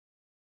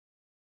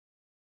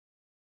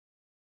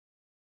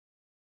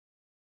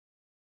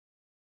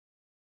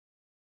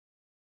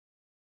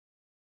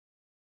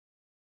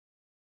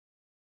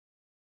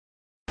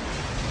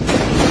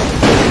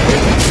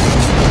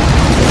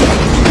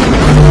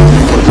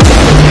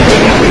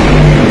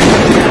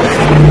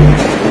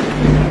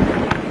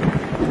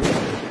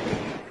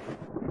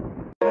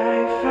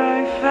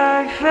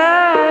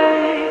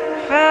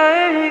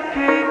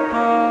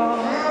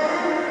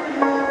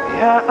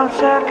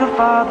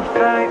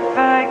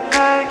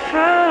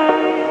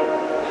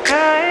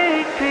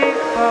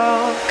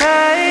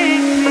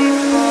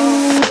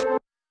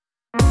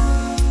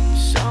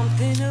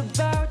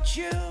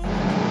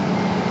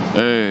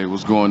Hey,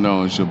 what's going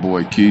on? It's your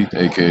boy Keith,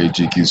 aka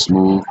GQ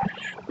Smooth,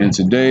 and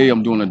today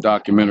I'm doing a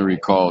documentary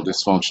called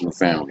Dysfunctional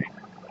Family.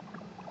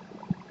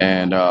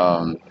 And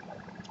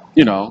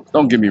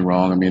don't get me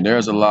wrong. I mean,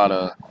 there's a lot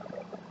of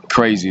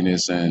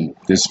craziness and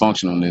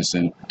dysfunctionalness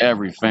in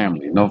every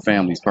family. No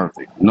family's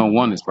perfect. No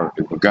one is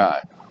perfect but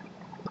God.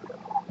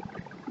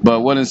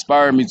 But what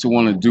inspired me to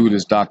want to do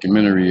this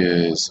documentary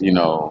is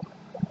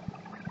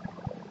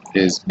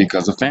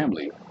because of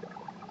family,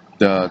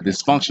 the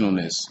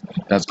dysfunctionalness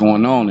that's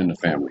going on in the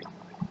family.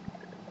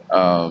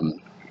 Um,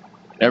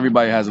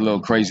 Everybody has a little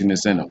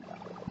craziness in them,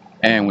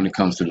 and when it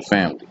comes to the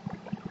family.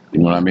 You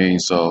know what I mean?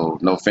 So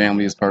no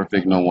family is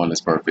perfect, no one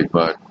is perfect.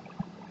 But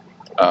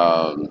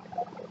um,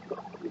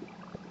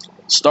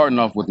 starting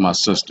off with my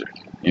sister,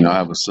 I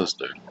have a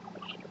sister,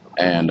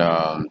 and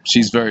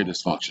she's very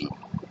dysfunctional,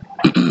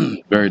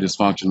 very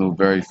dysfunctional,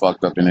 very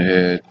fucked up in the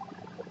head,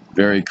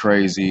 very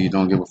crazy.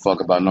 Don't give a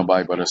fuck about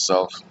nobody but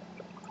herself.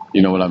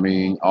 You know what I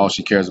mean? All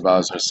she cares about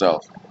is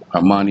herself,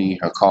 her money,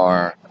 her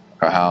car,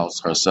 her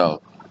house,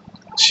 herself.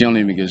 She don't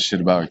even give a shit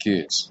about her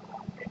kids.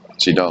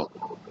 She don't,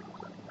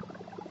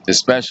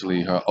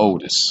 especially her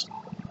oldest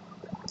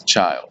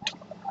child,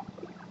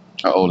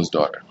 her oldest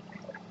daughter.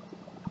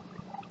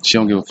 She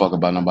don't give a fuck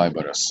about nobody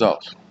but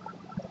herself.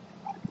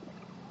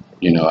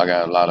 I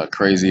got a lot of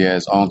crazy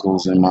ass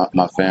uncles in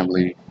my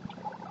family,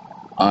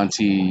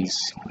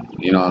 aunties,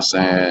 you know what I'm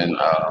saying?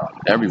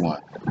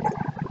 Everyone,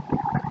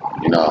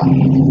 you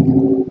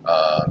know,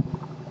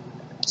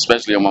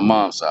 especially on my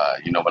mom's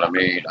side, you know what I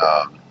mean?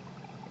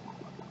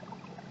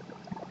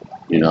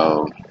 You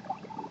know,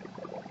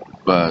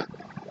 but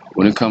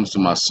when it comes to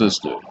my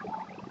sister,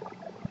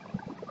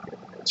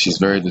 she's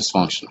very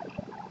dysfunctional,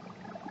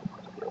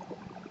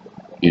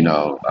 you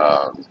know,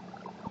 um,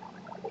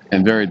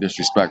 and very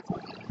disrespectful.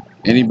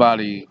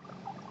 Anybody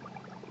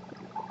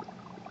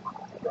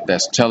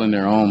that's telling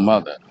their own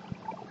mother,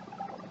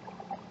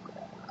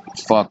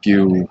 fuck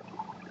you,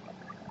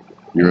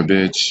 you're a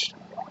bitch,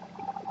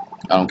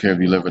 I don't care if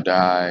you live or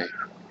die,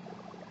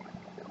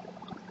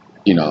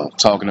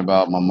 talking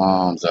about my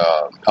mom's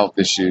health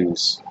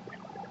issues.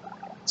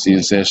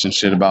 She said some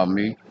shit about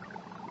me.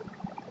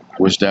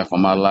 Wish that for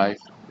my life.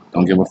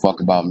 Don't give a fuck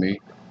about me.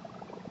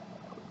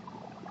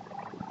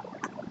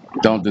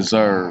 Don't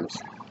deserve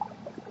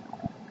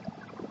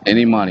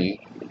any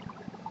money,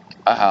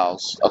 a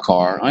house, a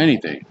car, or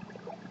anything.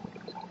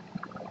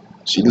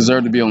 She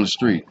deserved to be on the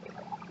street.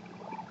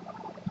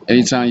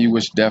 Anytime you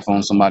wish death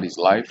on somebody's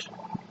life,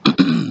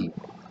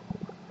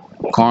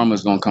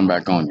 karma's gonna come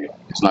back on you.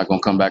 It's not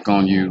gonna come back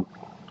on you,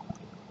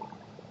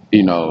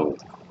 you know,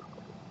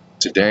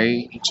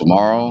 today,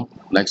 tomorrow,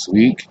 next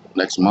week,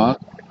 next month,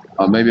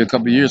 or maybe a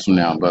couple of years from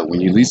now. But when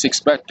you least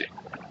expect it,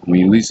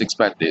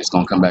 it's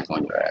gonna come back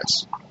on your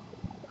ass.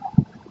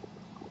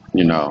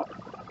 You know,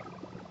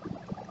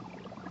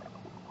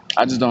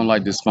 I just don't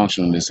like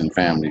dysfunctionalness in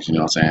families, you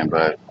know what I'm saying?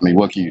 But I mean,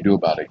 what can you do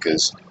about it?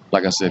 Because,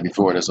 like I said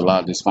before, there's a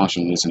lot of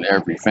dysfunctionalness in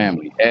every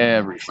family.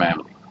 Every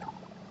family.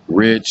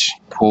 Rich,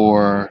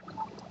 poor,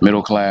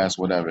 middle class,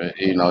 whatever.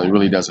 It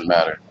really doesn't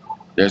matter.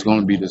 There's going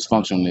to be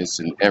dysfunctionalness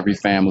in every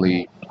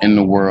family, in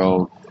the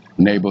world,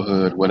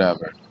 neighborhood,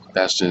 whatever.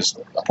 That's just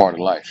a part of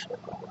life.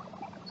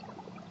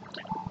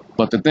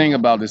 But the thing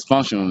about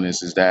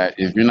dysfunctionalness is that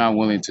if you're not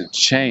willing to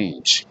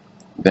change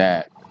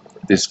that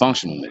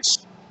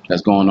dysfunctionalness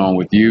that's going on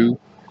with you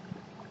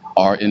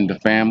or in the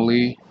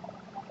family,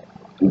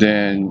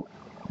 then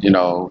you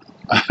know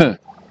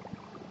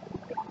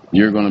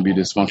you're going to be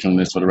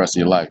dysfunctional for the rest of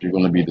your life. You're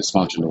going to be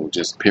dysfunctional,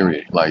 just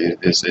period. Like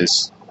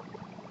it's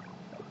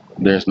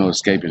there's no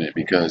escaping it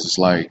because it's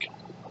like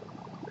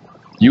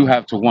you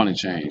have to want to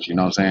change. You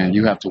know what I'm saying?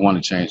 You have to want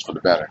to change for the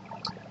better.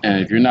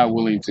 And if you're not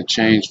willing to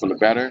change for the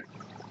better,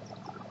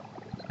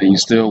 and you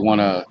still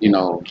want to,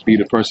 be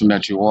the person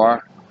that you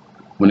are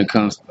when it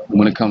comes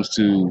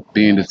to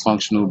being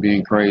dysfunctional,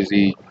 being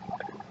crazy,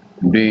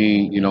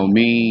 being,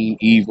 mean,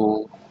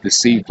 evil,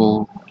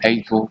 deceitful,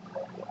 hateful,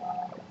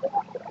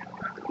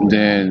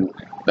 then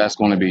that's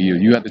going to be you.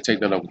 You have to take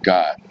that up with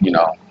God.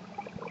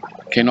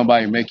 Can't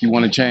nobody make you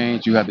want to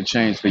change. You have to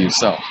change for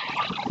yourself.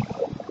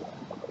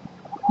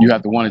 You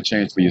have to want to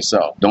change for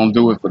yourself. Don't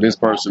do it for this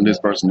person, this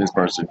person, this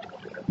person.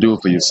 Do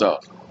it for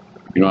yourself.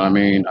 You know what I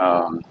mean?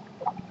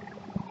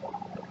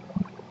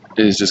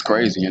 It's just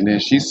crazy. And then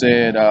she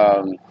said,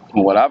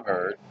 from what I've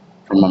heard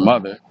from my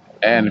mother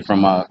and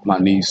from my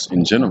niece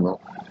in general,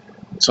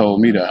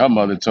 told me that her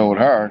mother told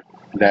her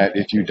that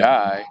if you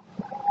die,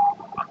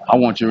 I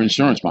want your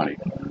insurance money.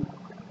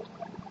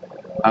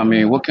 I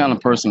mean, what kind of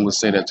person would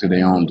say that to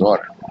their own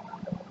daughter?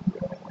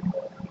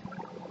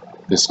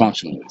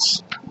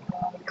 Dysfunctionalness.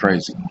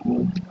 Crazy.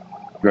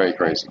 Very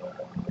crazy.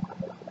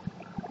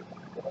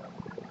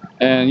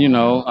 And,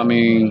 I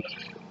mean,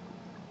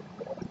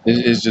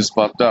 it's just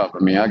fucked up. I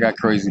mean, I got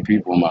crazy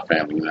people in my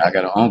family. I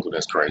got an uncle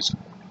that's crazy.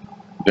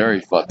 Very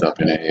fucked up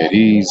in the head.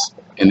 He's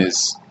in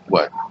his,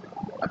 what,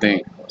 I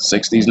think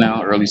 60s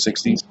now, early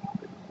 60s,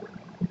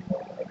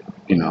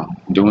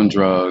 doing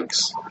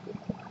drugs,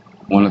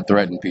 want to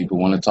threaten people,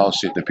 want to talk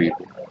shit to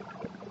people,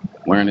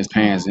 wearing his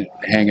pants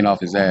hanging off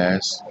his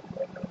ass,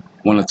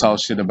 want to talk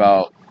shit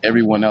about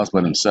everyone else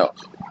but himself,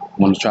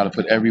 want to try to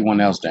put everyone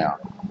else down,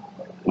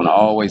 want to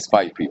always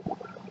fight people.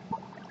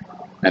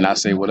 And I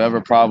say, whatever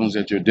problems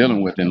that you're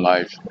dealing with in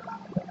life,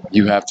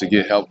 you have to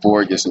get help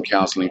for it, get some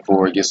counseling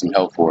for it, get some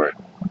help for it.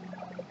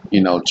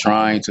 You know,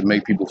 trying to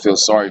make people feel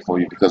sorry for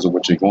you because of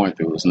what you're going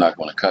through is not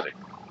going to cut it.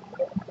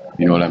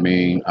 You know what I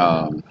mean?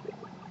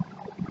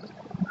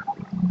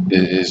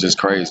 It's just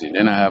crazy.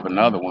 Then I have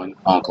another one,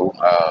 uncle.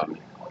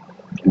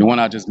 The one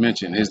I just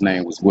mentioned, his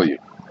name was William.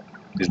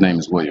 His name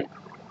is William.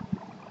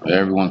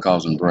 Everyone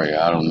calls him Bray.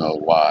 I don't know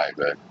why,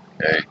 but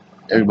hey,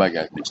 everybody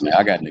got a nickname.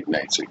 I got a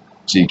nickname too,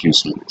 GQ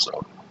Smooth.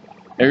 So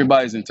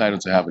everybody's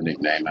entitled to have a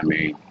nickname. I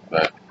mean,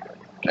 but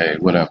hey,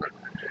 whatever.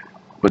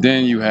 But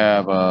then you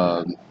have,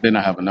 then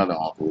I have another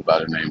uncle by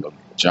the name of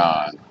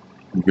John.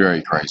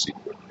 Very crazy,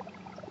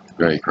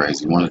 very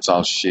crazy. Want to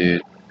talk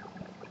shit,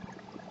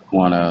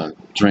 want to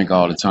drink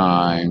all the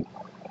time,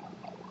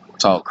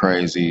 talk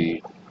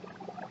crazy,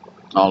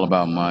 all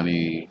about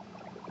money,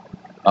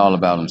 all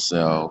about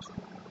himself.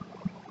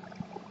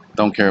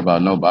 Don't care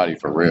about nobody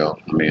for real.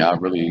 I mean, I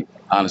really,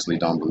 honestly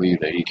don't believe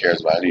that he cares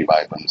about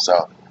anybody but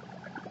himself.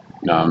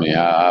 You know what I mean?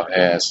 I've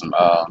had some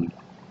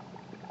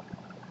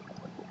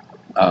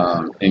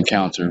um,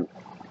 encounter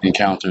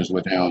encounters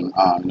with him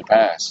in the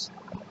past.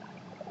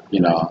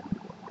 You know,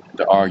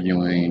 the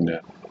arguing,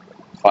 the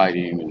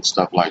fighting, and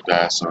stuff like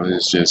that. So it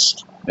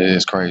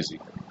is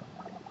crazy.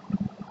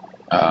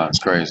 It's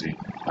crazy.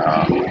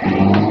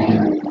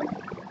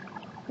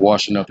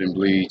 Washing up in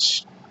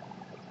bleach.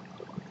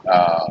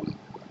 Um,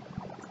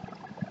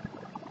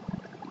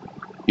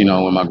 you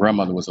know, when my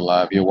grandmother was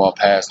alive, he'd walk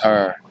past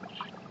her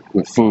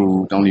with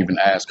food. Don't even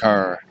ask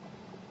her.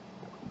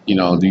 You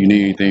know, do you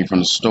need anything from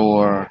the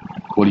store?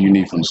 What do you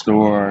need from the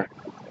store?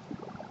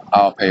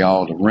 I'll pay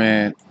all the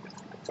rent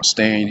for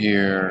staying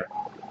here.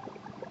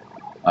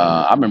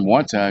 I remember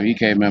one time he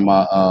came in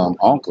my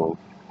uncle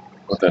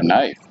with a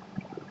knife,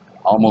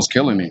 almost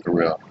killing him for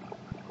real.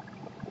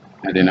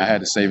 And then I had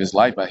to save his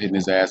life by hitting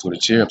his ass with a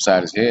chair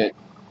upside his head.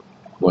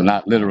 Well,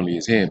 not literally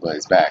his head, but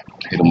his back.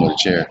 Hit him with a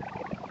chair.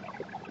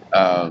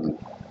 Um,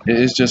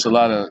 it's just a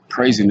lot of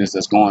craziness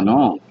that's going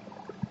on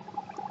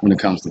when it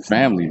comes to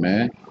family,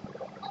 man.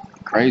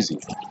 Crazy,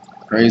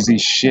 crazy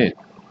shit.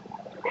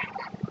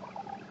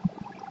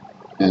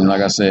 And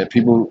like I said,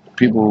 people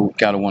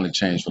gotta want to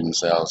change for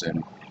themselves.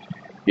 And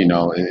you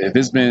know, if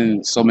it's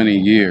been so many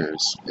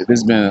years, if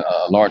it's been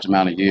a large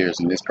amount of years,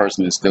 and this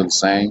person is still the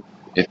same,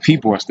 if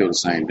people are still the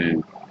same,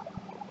 then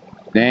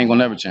they ain't gonna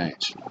never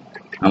change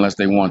unless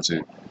they want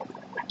to,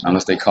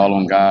 unless they call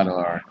on God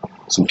or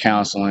some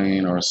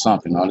counseling or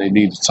something, or they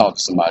need to talk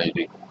to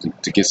somebody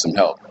to get some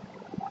help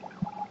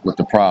with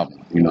the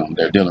problem, you know,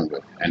 they're dealing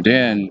with. And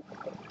then,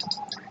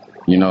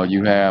 you know,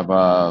 you have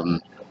my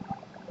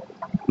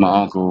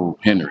uncle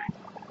Henry,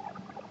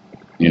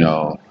 you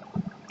know,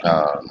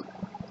 um,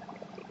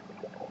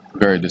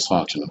 very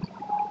dysfunctional,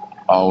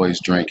 always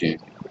drinking.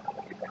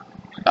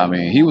 I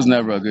mean, he was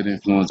never a good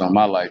influence on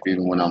my life,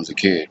 even when I was a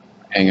kid,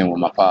 hanging with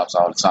my pops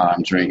all the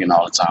time, drinking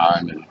all the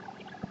time, and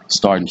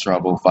starting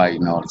trouble,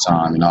 fighting all the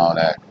time, and all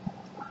that.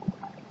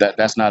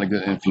 That's not a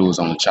good influence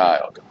on a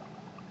child,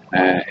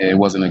 and it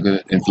wasn't a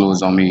good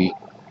influence on me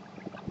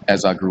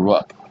as I grew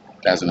up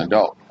as an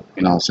adult.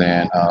 You know what I'm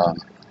saying?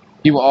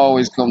 He would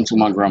always come to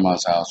my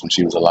grandma's house when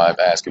she was alive,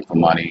 asking for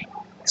money,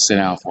 sit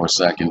down for a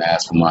second,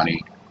 ask for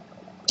money,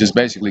 just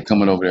basically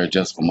coming over there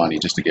just for money,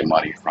 just to get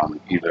money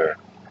from either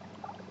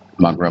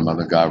my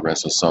grandmother, God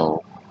rest her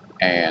soul,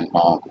 and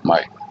my uncle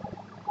Mike.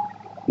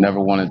 Never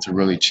wanted to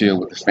really chill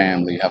with the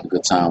family, have a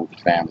good time with the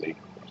family,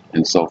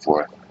 and so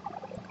forth.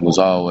 It was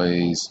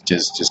always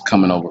just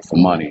coming over for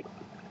money,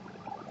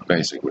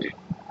 basically.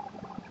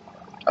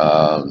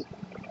 Um,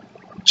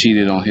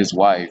 Cheated on his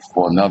wife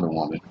for another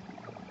woman,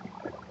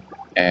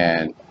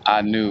 and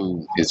I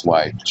knew his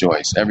wife,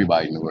 Joyce.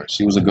 Everybody knew her.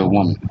 She was a good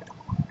woman.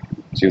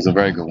 She was a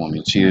very good woman.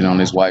 He cheated on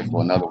his wife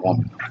for another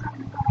woman,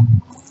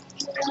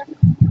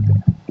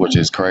 which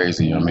is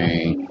crazy. I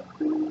mean,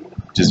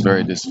 just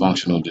very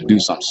dysfunctional to do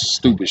some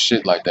stupid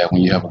shit like that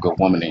when you have a good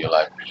woman in your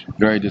life.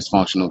 Very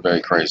dysfunctional,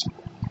 very crazy.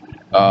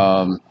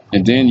 And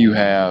then you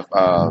have,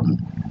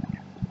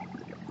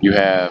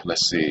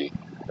 let's see,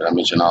 did I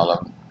mention all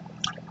of them?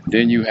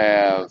 Then you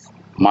have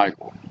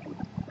Michael,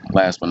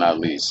 last but not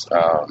least.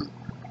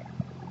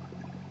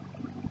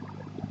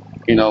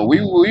 You know,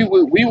 we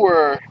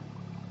were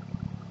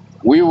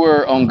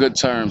on good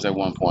terms at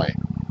one point.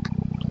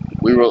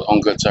 We were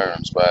on good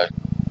terms, but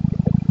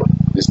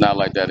it's not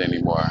like that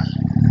anymore.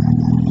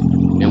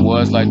 It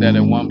was like that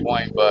at one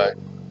point, but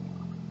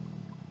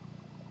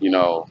you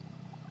know,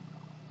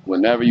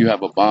 whenever you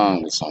have a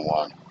bond with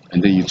someone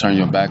and then you turn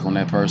your back on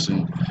that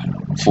person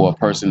for a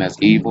person that's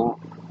evil,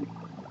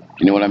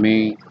 you know what I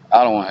mean?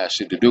 I don't want to have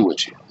shit to do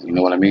with you. You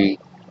know what I mean?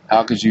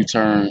 How could you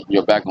turn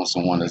your back on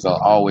someone that's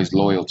always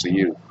loyal to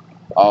you,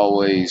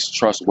 always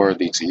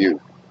trustworthy to you,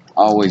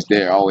 always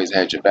there, always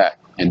had your back,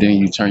 and then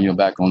you turn your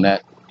back on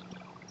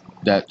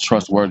that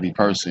trustworthy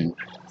person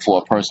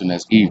for a person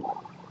that's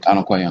evil? I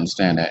don't quite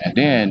understand that. And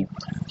then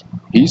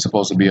he's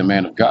supposed to be a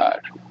man of God.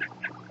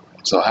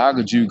 So how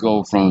could you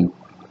go from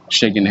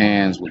shaking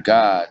hands with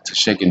God to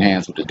shaking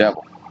hands with the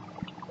devil?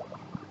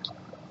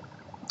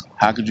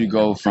 How could you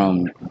go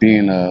from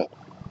being a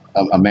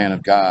man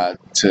of God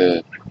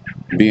to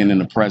being in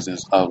the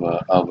presence of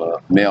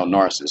a male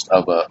narcissist,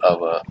 of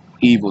a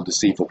evil,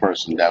 deceitful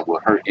person that will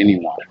hurt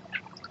anyone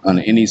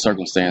under any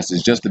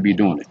circumstances just to be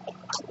doing it,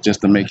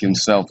 just to make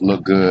himself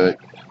look good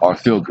or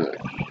feel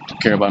good,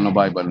 care about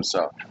nobody but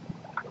himself.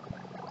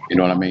 You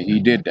know what I mean?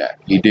 He did that.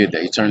 He did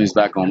that. He turned his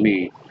back on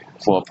me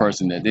for a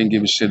person that didn't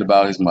give a shit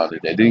about his mother,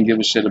 that didn't give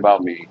a shit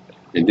about me,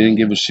 that didn't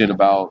give a shit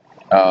about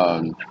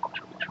um,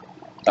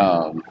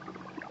 um,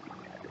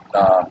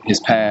 his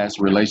past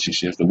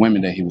relationships, the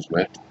women that he was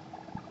with.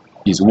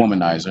 He's a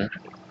womanizer,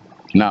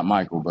 not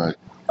Michael, but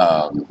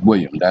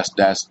William.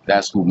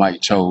 That's who Mike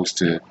chose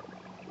to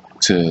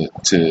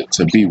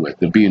be with,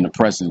 to be in the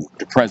presence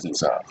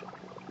of.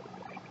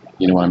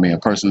 You know what I mean? A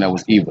person that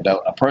was evil,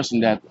 a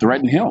person that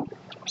threatened him,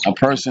 a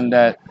person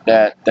that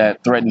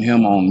threatened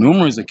him on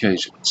numerous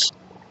occasions.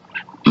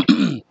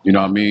 You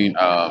know what I mean?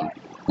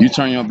 You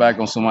turn your back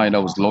on somebody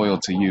that was loyal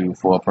to you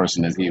for a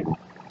person that's evil.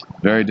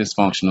 Very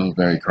dysfunctional,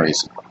 very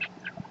crazy.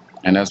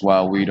 And that's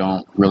why we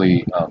don't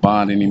really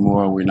bond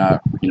anymore. We're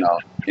not,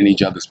 in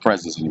each other's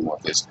presence anymore.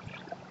 Because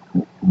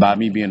by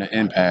me being an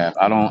empath,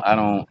 I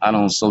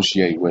don't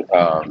associate with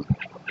uh,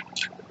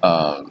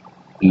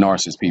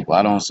 narcissist people.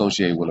 I don't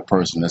associate with a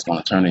person that's going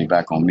to turn their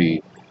back on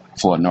me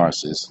for a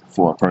narcissist,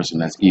 for a person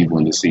that's evil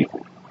and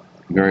deceitful.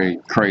 Very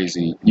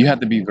crazy. You have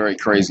to be very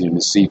crazy and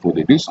deceitful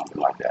to do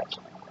something like that,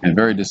 and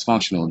very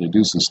dysfunctional to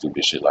do some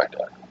stupid shit like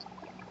that.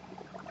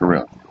 For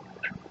real,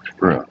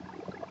 for real.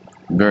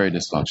 Very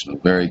dysfunctional,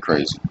 very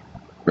crazy,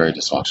 very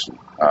dysfunctional.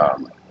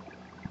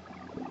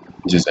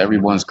 Just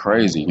everyone's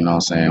crazy, you know what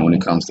I'm saying, when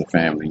it comes to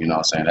family, you know what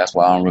I'm saying. That's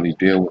why I don't really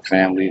deal with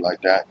family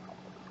like that.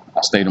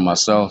 I stay to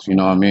myself, you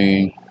know what I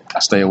mean. I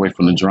stay away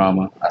from the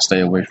drama. I stay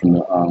away from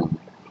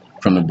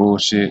the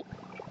bullshit.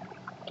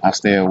 I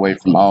stay away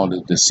from all the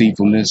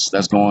deceitfulness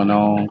that's going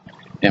on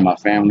in my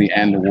family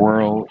and the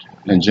world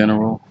in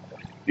general.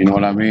 You know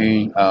what I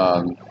mean?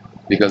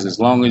 Because as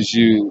long as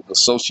you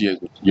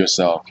associate with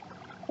yourself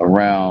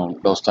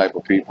around those type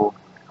of people,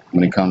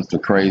 when it comes to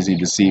crazy,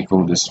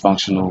 deceitful,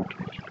 dysfunctional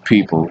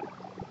people,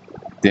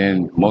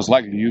 then most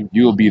likely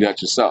you'll be that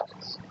yourself.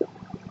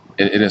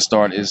 It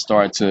start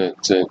to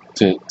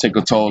take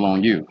a toll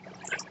on you.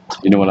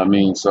 You know what I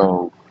mean?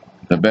 So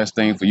the best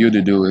thing for you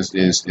to do is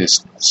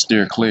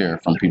steer clear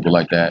from people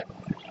like that,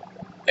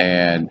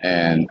 and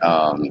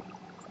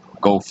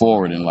go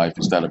forward in life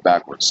instead of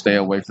backwards. Stay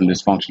away from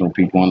dysfunctional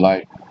people in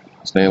life.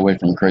 Stay away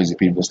from crazy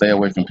people. Stay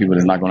away from people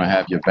that's not going to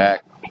have your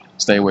back.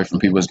 Stay away from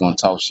people that's going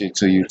to talk shit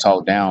to you,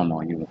 talk down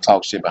on you, and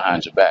talk shit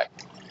behind your back.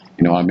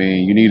 You know what I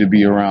mean? You need to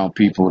be around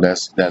people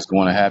that's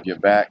going to have your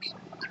back.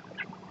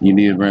 You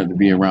need to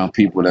be around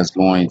people that's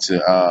going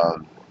to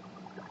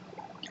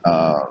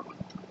uh,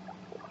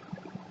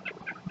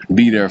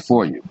 be there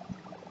for you.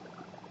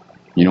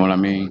 You know what I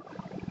mean?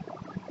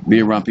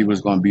 Be around people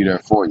that's going to be there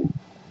for you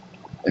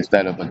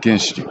instead of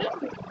against you.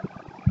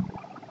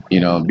 You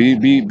know,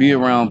 be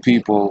around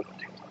people.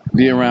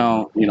 Be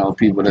around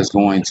people that's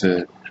going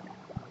to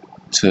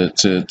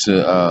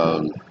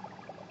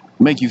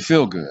make you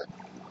feel good.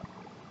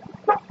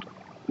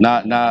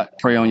 Not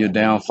prey on your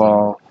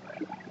downfall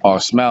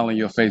or smile in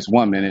your face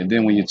one minute, and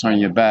then when you turn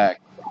your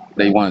back,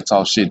 they want to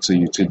talk shit to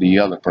you, to the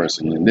other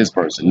person, and this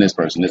person, this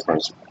person, this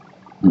person.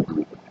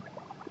 Mm-mm.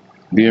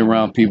 Be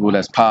around people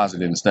that's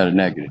positive instead of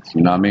negative.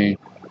 You know what I mean?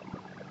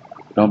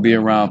 Don't be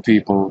around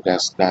people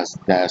that's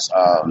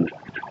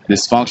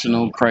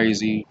dysfunctional,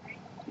 crazy,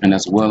 and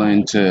that's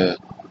willing to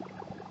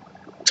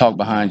talk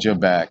behind your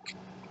back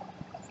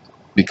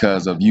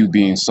because of you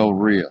being so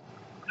real,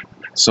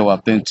 so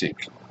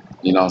authentic.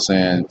 You know what I'm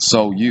saying?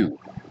 So you.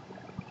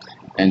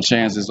 And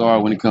chances are,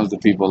 when it comes to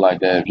people like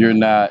that,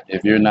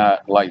 if you're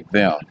not like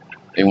them,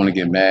 they want to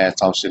get mad,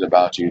 talk shit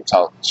about you,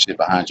 talk shit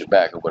behind your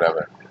back or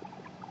whatever.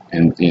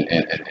 And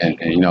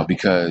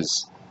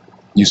because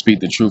you speak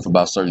the truth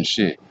about certain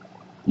shit.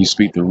 You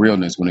speak the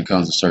realness when it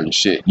comes to certain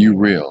shit. You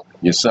real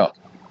yourself.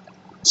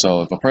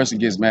 So if a person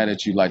gets mad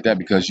at you like that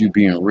because you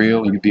being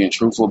real and you being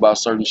truthful about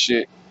certain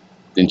shit,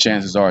 then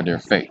chances are they're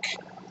fake.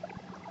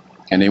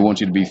 And they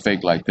want you to be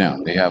fake like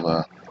them. They have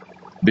a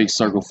big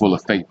circle full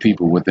of fake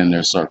people within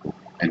their circle.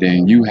 And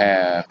then you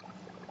have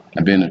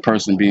been a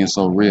person being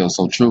so real,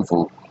 so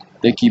truthful,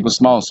 they keep a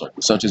small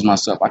circle, such as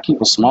myself. I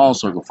keep a small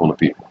circle full of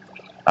people.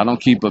 I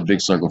don't keep a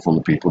big circle full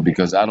of people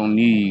because I don't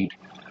need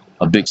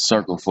a big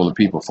circle full of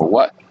people for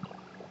what?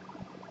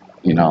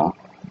 You know,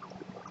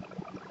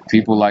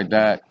 people like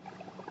that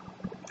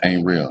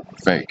ain't real,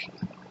 fake.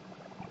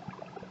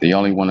 They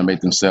only want to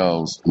make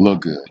themselves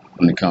look good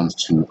when it comes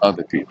to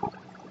other people.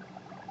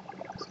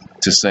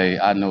 To say,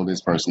 I know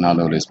this person, I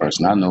know this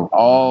person, I know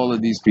all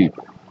of these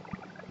people.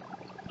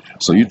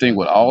 So you think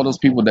with all those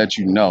people that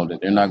you know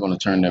that they're not going to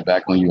turn their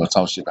back on you or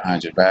talk shit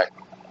behind your back?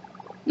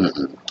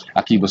 Mm-mm.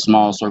 I keep a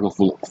small circle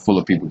full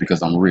of people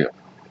because I'm real.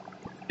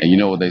 And you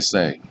know what they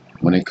say?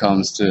 When it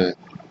comes to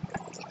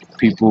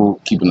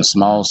people keeping a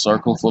small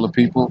circle full of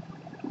people,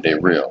 they're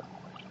real.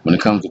 When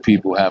it comes to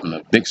people having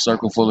a big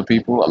circle full of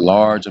people, a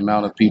large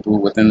amount of people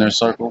within their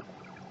circle,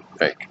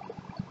 fake.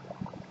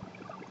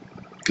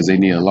 Because they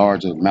need a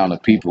large amount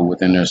of people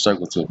within their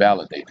circle to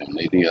validate them.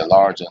 They need a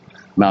large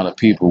amount of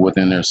people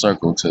within their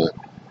circle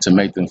to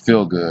make them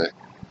feel good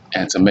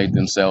and to make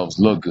themselves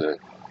look good.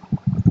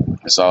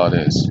 That's all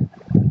it is.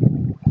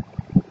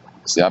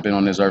 See, I've been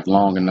on this earth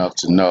long enough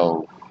to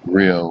know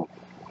real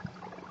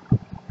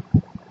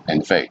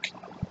and fake.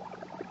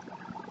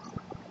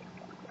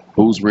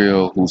 Who's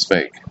real, who's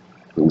fake?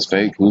 Who's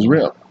fake, who's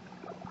real?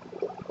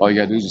 All you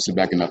gotta do is just sit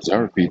back and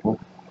observe people.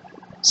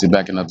 Sit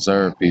back and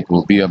observe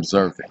people, be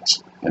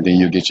observant, and then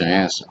you'll get your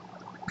answer.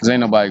 Because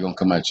ain't nobody gonna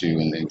come at you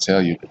and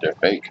tell you that they're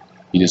fake.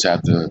 You just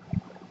have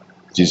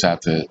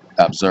to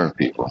observe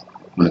people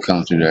when it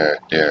comes to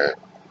their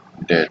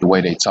the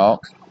way they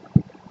talk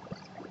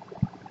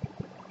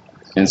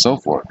and so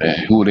forth,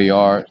 and who they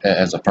are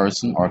as a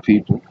person or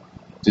people.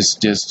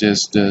 Just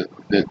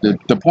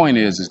the point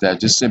is that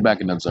just sit back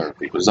and observe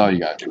people. That's all you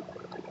gotta do.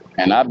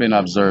 And I've been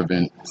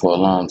observing for a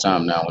long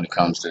time now when it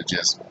comes to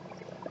just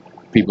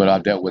people that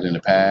I've dealt with in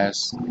the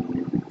past,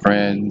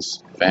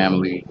 friends,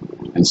 family,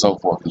 and so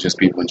forth, and just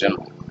people in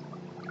general.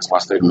 That's why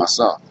I stay to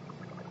myself.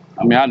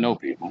 I mean, I know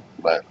people,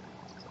 but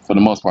for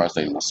the most part, I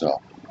stay to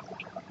myself.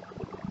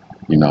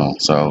 You know,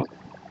 so,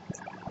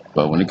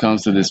 but when it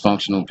comes to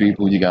dysfunctional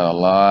people, you got a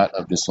lot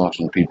of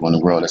dysfunctional people in the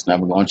world that's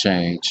never going to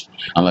change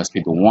unless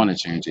people want to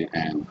change it.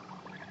 And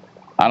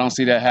I don't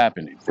see that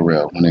happening for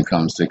real when it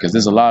comes to, because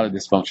there's a lot of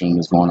dysfunction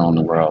that's going on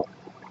in the world,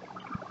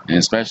 and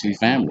especially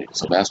family.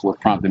 So that's what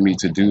prompted me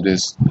to do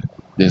this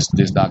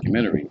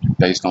documentary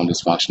based on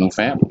dysfunctional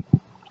family.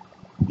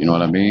 You know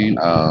what I mean?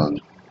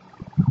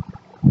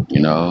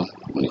 You know,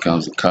 when it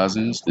comes to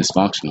cousins,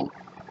 dysfunctional.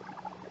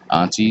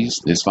 Aunties,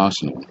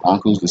 dysfunctional.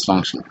 Uncles,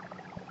 dysfunctional.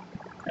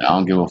 And I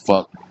don't give a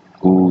fuck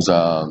who's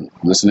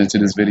listening to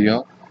this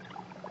video.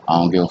 I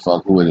don't give a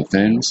fuck who it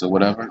offends or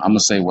whatever. I'm going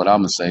to say what I'm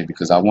going to say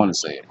because I want to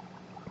say it.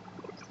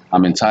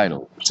 I'm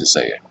entitled to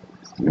say it.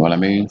 You know what I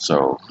mean?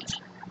 So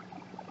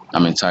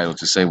I'm entitled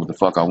to say what the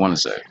fuck I want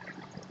to say.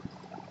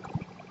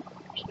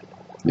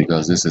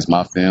 Because this is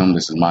my film,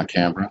 this is my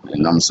camera, and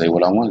I'm going to say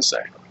what I want to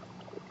say.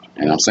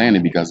 And I'm saying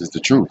it because it's the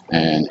truth.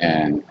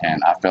 And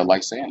I felt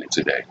like saying it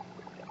today.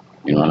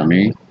 You know what I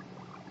mean?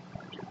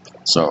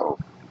 So,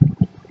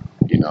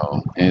 you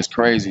know, and it's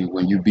crazy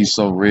when you be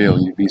so real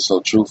and you be so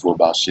truthful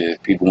about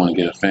shit, people want to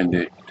get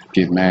offended,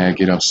 get mad,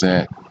 get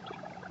upset.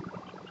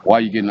 Why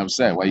are you getting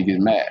upset? Why are you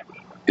getting mad?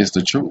 It's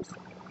the truth.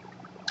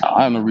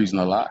 I have no reason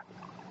to lie.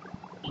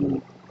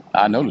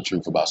 I know the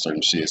truth about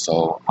certain shit,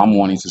 so I'm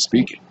wanting to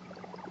speak it.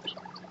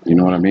 You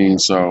know what I mean?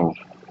 So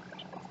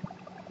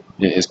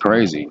it's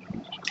crazy.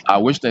 I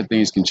wish that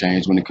things can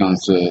change when it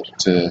comes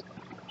to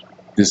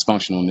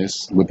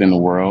dysfunctionalness within the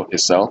world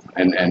itself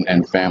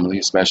and family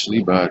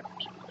especially. But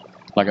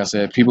like I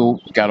said,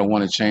 people gotta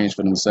want to change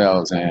for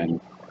themselves,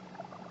 and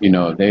you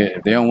know,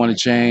 if they don't want to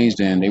change,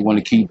 then they want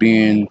to keep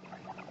being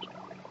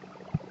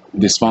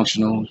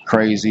dysfunctional,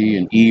 crazy,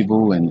 and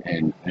evil, and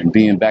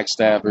being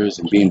backstabbers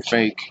and being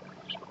fake.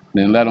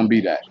 Then let them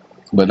be that,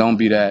 but don't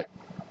be that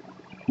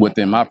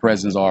within my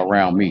presence or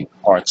around me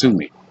or to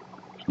me.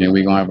 Then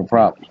we're gonna have a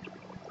problem.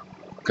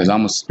 Cause I'm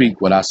gonna speak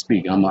what I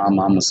speak. I'm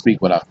gonna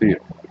speak what I feel.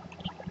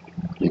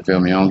 You feel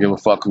me? I don't give a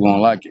fuck who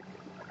gonna like it.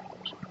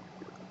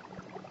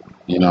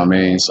 You know what I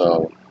mean?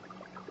 So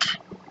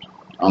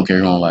I don't care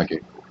who don't like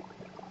it.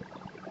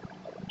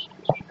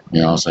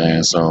 You know what I'm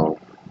saying? So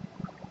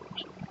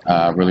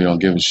I really don't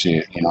give a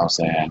shit. You know what I'm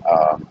saying?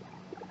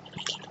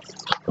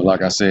 But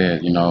like I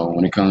said, you know,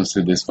 when it comes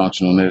to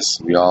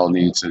dysfunctionalness, we all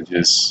need to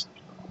just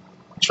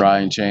try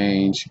and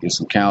change, get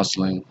some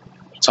counseling,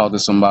 talk to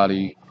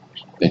somebody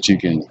that you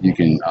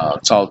can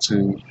talk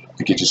to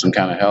get you some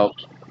kind of help,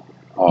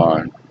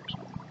 or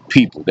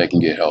people that can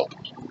get help.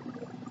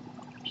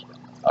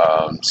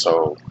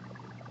 So,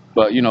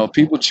 but you know,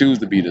 people choose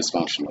to be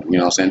dysfunctional. You know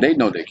what I'm saying? They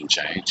know they can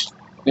change.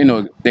 They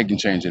know they can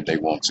change if they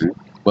want to,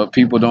 but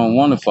people don't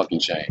want to fucking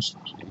change.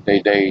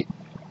 They they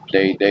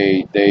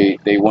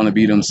they want to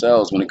be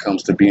themselves when it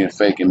comes to being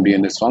fake and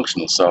being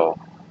dysfunctional. So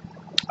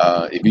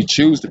if you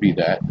choose to be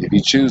that, if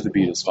you choose to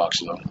be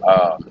dysfunctional,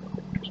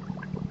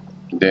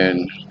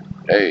 then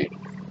hey,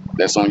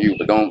 that's on you.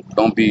 But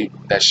don't be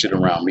that shit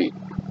around me,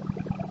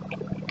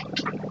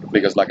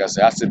 because like I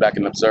said, I sit back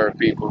and observe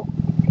people,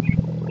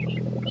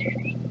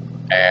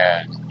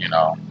 and you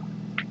know,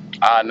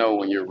 I know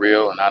when you're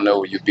real, and I know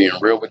when you're being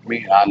real with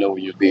me, and I know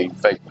when you're being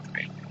fake with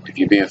me. If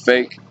you're being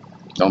fake,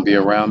 don't be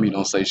around me.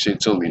 Don't say shit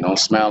to me. Don't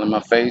smile in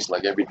my face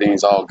like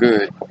everything's all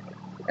good.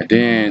 And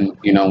then,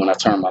 you know, when I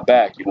turn my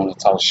back, you want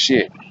to talk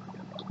shit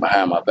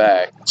behind my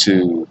back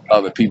to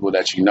other people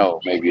that you know,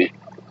 maybe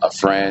a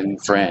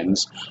friend,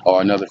 friends,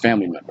 or another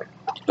family member.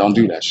 Don't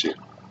do that shit.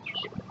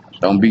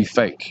 Don't be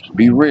fake.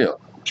 Be real.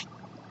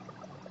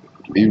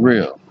 Be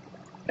real.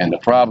 And the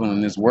problem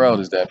in this world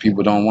is that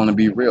people don't want to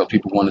be real.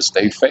 People want to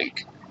stay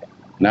fake.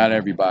 Not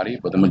everybody,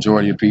 but the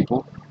majority of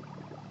people,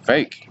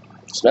 fake.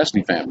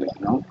 especially family.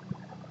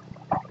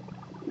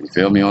 You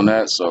feel me on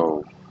that?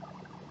 So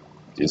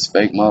just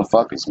fake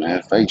motherfuckers,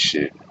 man, fake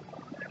shit.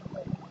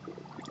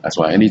 That's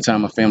why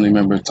anytime a family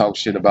member talks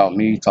shit about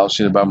me, talk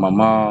shit about my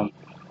mom,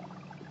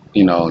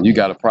 you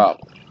got a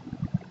problem.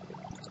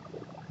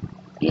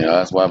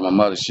 That's why my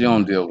mother, she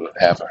don't deal with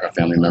half of her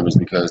family members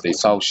because they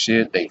talk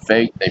shit, they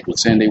fake, they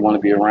pretend they want to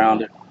be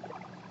around it.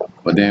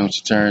 But then when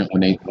she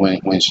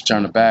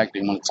turn her back, they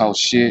want to talk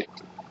shit.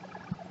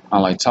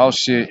 I'm like, talk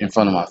shit in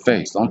front of my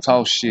face. Don't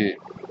talk shit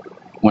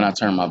when I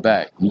turn my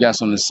back. You got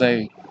something to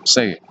say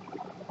it.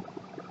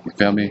 You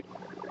feel me?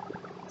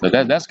 So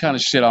that's kind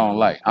of shit I don't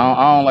like.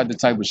 I don't like the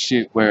type of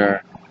shit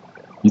where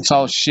you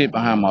talk shit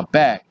behind my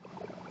back,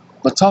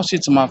 but talk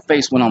shit to my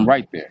face when I'm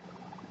right there.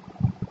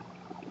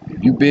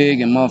 If you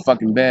big and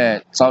motherfucking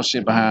bad, talk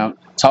shit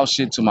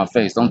to my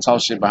face. Don't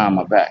talk shit behind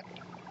my back.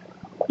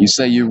 You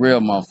say you real,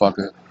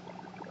 motherfucker.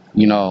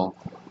 You know,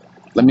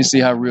 let me see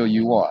how real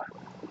you are.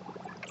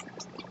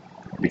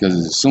 Because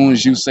as soon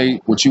as you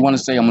say what you want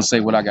to say, I'm gonna say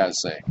what I gotta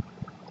say,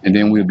 and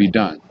then we'll be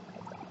done.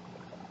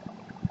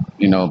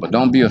 But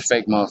don't be a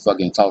fake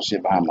motherfucker and talk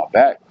shit behind my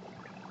back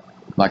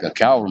like a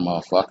coward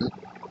motherfucker,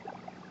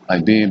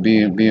 like being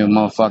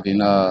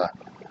motherfucking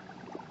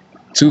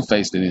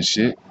two-faced and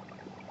shit.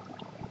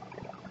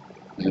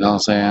 You know what I'm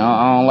saying?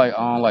 I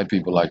don't like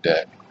people like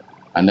that.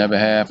 I never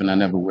have and I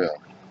never will.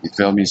 You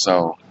feel me?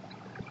 So,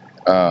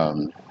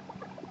 um,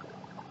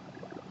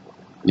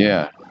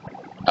 yeah,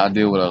 I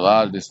deal with a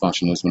lot of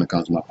dysfunctionals when it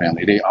comes to my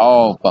family. They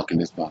all fucking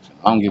dysfunctional.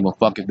 I don't give a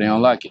fuck if they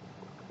don't like it.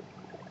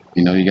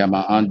 You got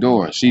my Aunt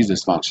Dora. She's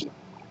dysfunctional.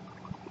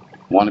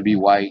 Want to be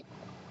white.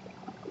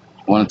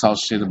 Want to talk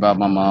shit about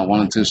my mom.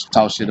 Want to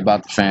talk shit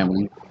about the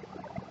family.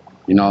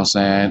 You know what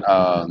I'm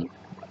saying?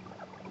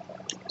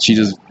 She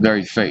just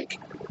very fake.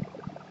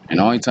 And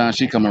the only time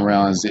she come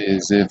around is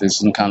if it's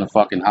some kind of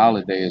fucking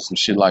holiday or some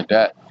shit like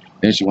that.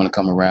 Then she want to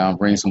come around,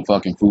 bring some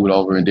fucking food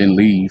over, and then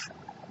leave.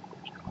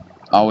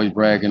 Always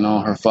bragging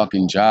on her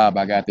fucking job.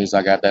 I got this,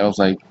 I got that. I was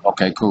like,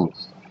 okay, cool.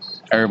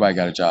 Everybody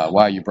got a job.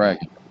 Why are you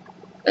bragging?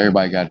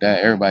 Everybody got that.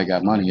 Everybody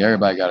got money.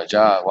 Everybody got a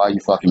job. Why are you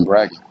fucking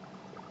bragging?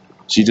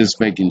 She just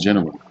fake in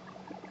general.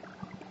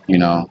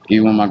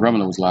 Even when my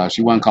grandmother was alive,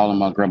 she wasn't calling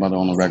my grandmother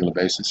on a regular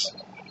basis.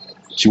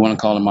 She wasn't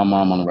calling my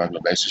mom on a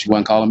regular basis. She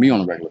wasn't calling me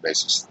on a regular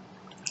basis.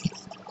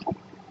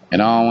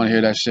 And I don't want to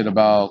hear that shit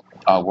about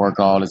I work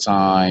all the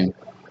time.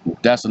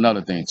 That's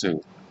another thing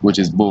too, which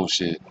is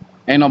bullshit.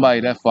 Ain't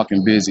nobody that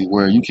fucking busy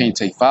where you can't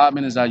take 5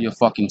 minutes out of your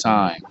fucking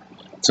time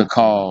to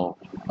call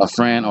a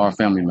friend or a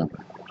family member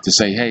to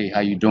say, hey,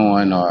 how you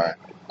doing? Or,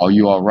 are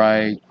you all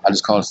right? I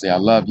just called to say I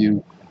love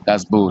you.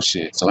 That's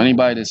bullshit. So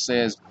anybody that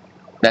says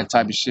that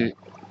type of shit,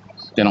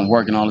 that I'm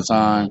working all the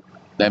time,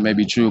 that may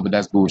be true, but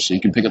that's bullshit.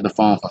 You can pick up the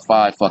phone for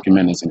 5 fucking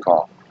minutes and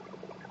call.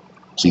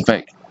 She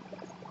fake.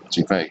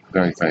 She fake.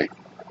 Very fake.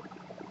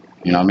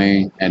 You know what I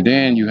mean? And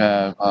then you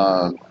have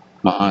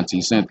my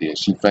auntie Cynthia.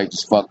 She fake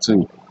as fuck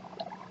too.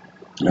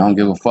 I don't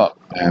give a fuck,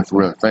 man. For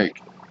real,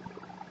 fake.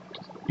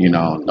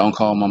 Don't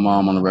call my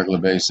mom on a regular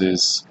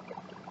basis.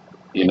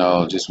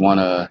 Just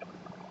wanna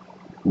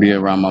be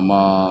around my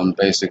mom.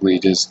 Basically,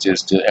 just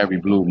to every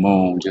blue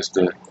moon, just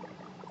to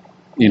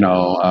you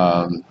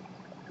know,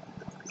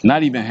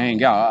 not even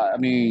hang out. I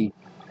mean,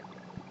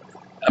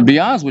 to be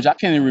honest with you, I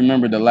can't even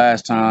remember the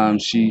last time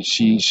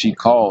she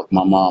called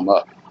my mom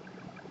up.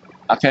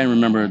 I can't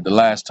remember the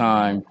last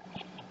time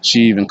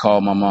she even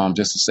called my mom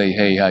just to say,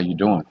 hey, how you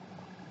doing?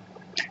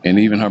 And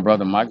even her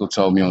brother Michael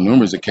told me on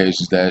numerous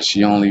occasions that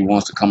she only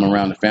wants to come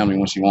around the family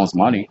when she wants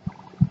money,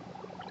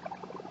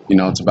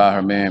 to buy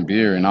her man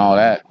beer and all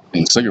that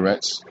and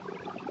cigarettes.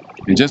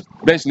 And just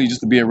basically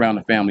just to be around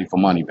the family for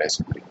money,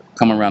 basically.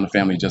 Come around the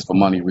family just for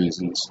money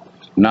reasons.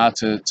 Not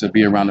to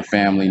be around the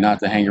family, not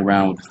to hang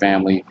around with the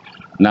family,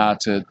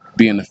 not to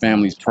be in the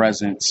family's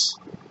presence.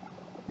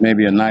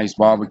 Maybe a nice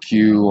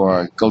barbecue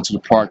or go to the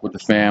park with the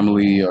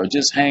family or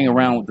just hang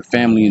around with the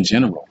family in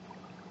general,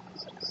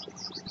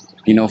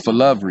 for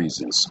love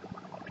reasons.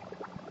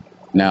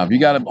 Now, if you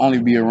got to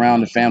only be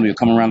around the family or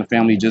come around the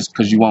family just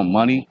because you want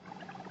money,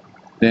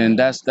 then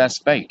that's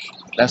fake.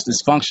 That's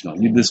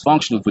dysfunctional. You're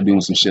dysfunctional for doing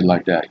some shit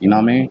like that. You know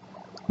what I mean?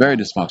 Very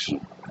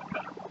dysfunctional.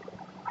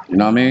 You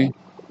know what I mean?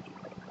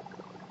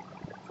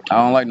 I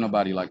don't like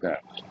nobody like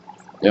that.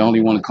 They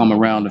only want to come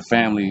around the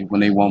family when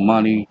they want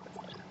money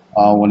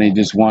or when they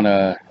just want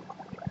to,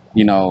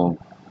 you know,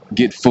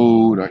 get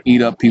food or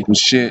eat up people's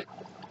shit.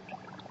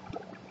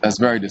 That's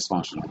very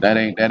dysfunctional. That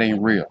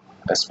ain't real.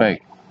 That's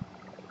fake.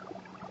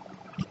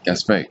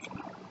 That's fake.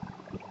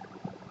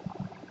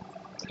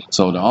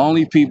 So the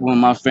only people in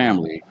my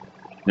family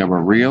that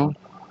were real,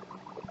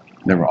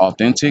 that were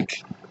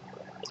authentic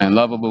and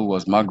lovable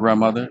was my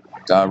grandmother,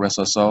 God rest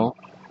her soul,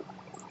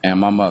 and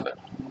my mother.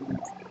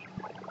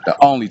 The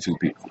only two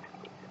people.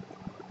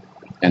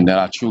 And that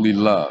I truly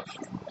love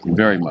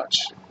very much.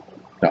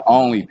 The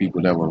only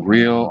people that were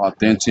real,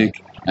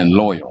 authentic, and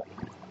loyal.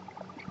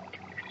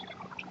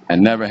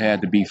 And never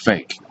had to be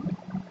fake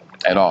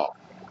at all.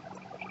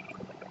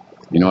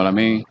 You know what I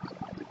mean?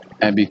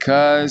 And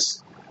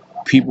because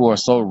People are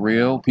so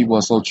real. People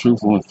are so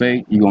truthful and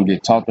fake. You're going to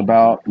get talked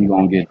about. You're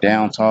going to get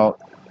down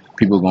talked.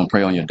 People are going to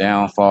prey on your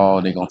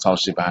downfall. They're going to talk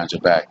shit behind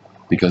your back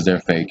because they're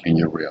fake and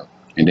you're real.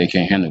 And they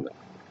can't handle it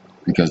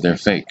because they're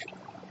fake.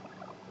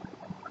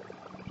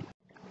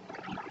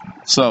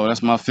 So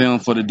that's my film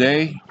for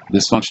today.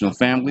 Dysfunctional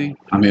Family.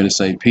 I'm here to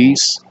say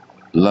peace,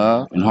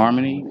 love, and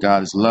harmony.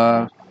 God is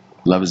love.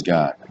 Love is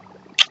God.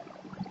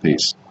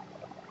 Peace.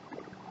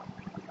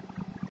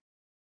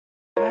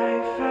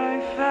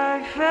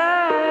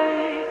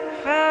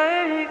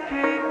 Fake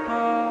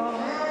people.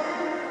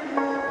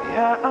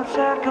 Yeah, I'm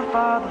sick of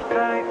all the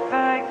fake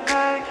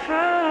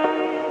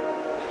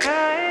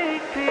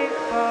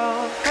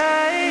people.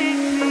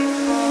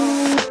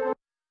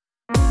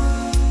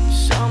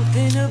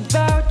 Something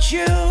about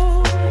you,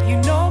 you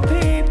know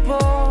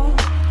people,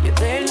 yeah,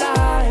 they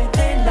lie.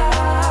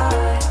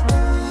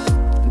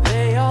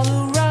 They all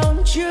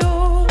around you,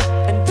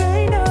 and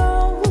they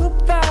know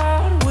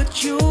about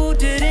what you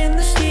did in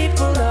the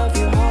steeple of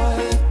your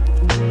heart.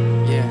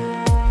 Yeah.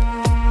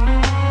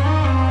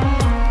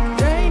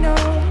 They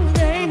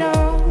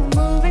know,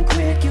 moving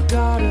quick, you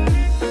gotta.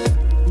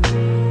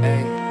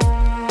 Hey.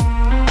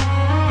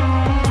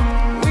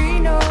 We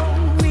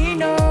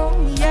know,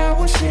 yeah,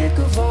 we're sick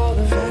of all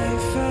the fake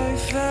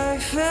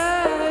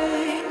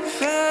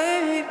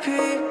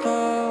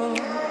people.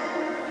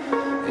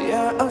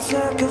 Yeah, I'm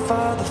sick of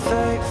all the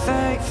fake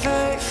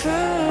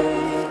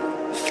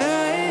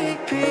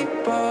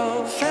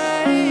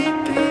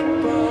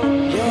people.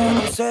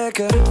 Yeah, I'm sick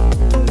of